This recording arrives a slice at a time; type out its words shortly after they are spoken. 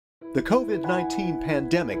The COVID-19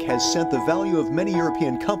 pandemic has sent the value of many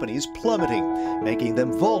European companies plummeting, making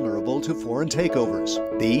them vulnerable to foreign takeovers.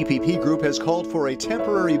 The EPP Group has called for a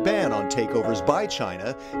temporary ban on takeovers by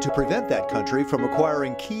China to prevent that country from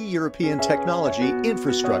acquiring key European technology,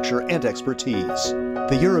 infrastructure, and expertise.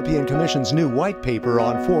 The European Commission's new white paper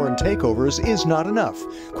on foreign takeovers is not enough.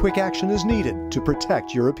 Quick action is needed to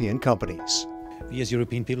protect European companies. We as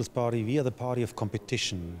European People's Party, we are the party of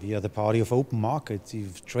competition. We are the party of open markets,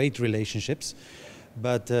 of trade relationships.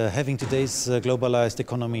 But having today's globalized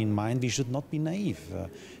economy in mind, we should not be naive.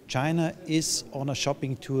 China is on a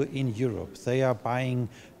shopping tour in Europe. They are buying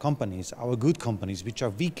companies, our good companies, which are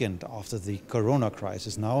weakened after the corona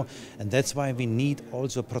crisis now. And that's why we need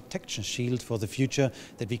also a protection shield for the future,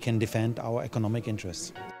 that we can defend our economic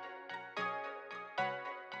interests.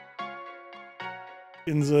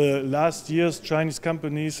 In the last years, Chinese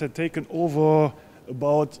companies had taken over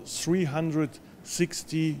about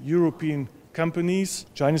 360 European companies.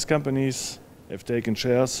 Chinese companies have taken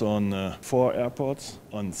shares on 4 airports,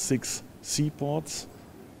 on 6 seaports,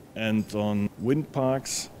 and on wind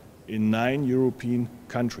parks in 9 European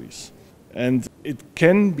countries. And it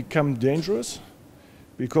can become dangerous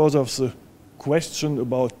because of the question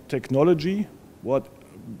about technology. What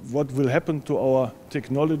will happen to our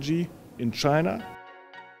technology in China?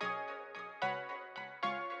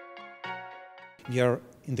 We are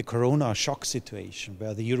in the corona shock situation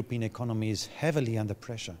where the European economy is heavily under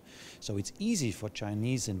pressure. So it's easy for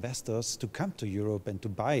Chinese investors to come to Europe and to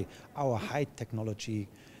buy our high technology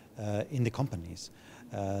in the companies.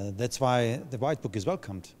 That's why the White Book is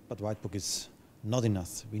welcomed, but the White Book is not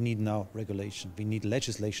enough. We need now regulation. We need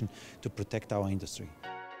legislation to protect our industry.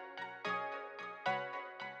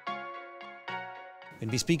 When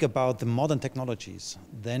we speak about the modern technologies,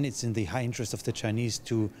 then it's in the high interest of the Chinese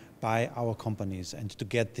to buy our companies and to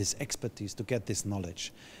get this expertise, to get this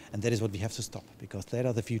knowledge. And that is what we have to stop, because they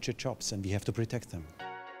are the future jobs and we have to protect them.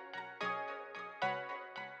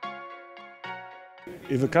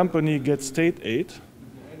 If a company gets state aid,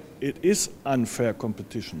 it is unfair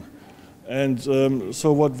competition. And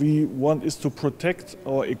so what we want is to protect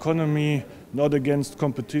our economy not against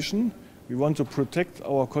competition. We want to protect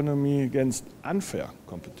our economy against unfair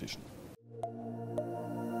competition.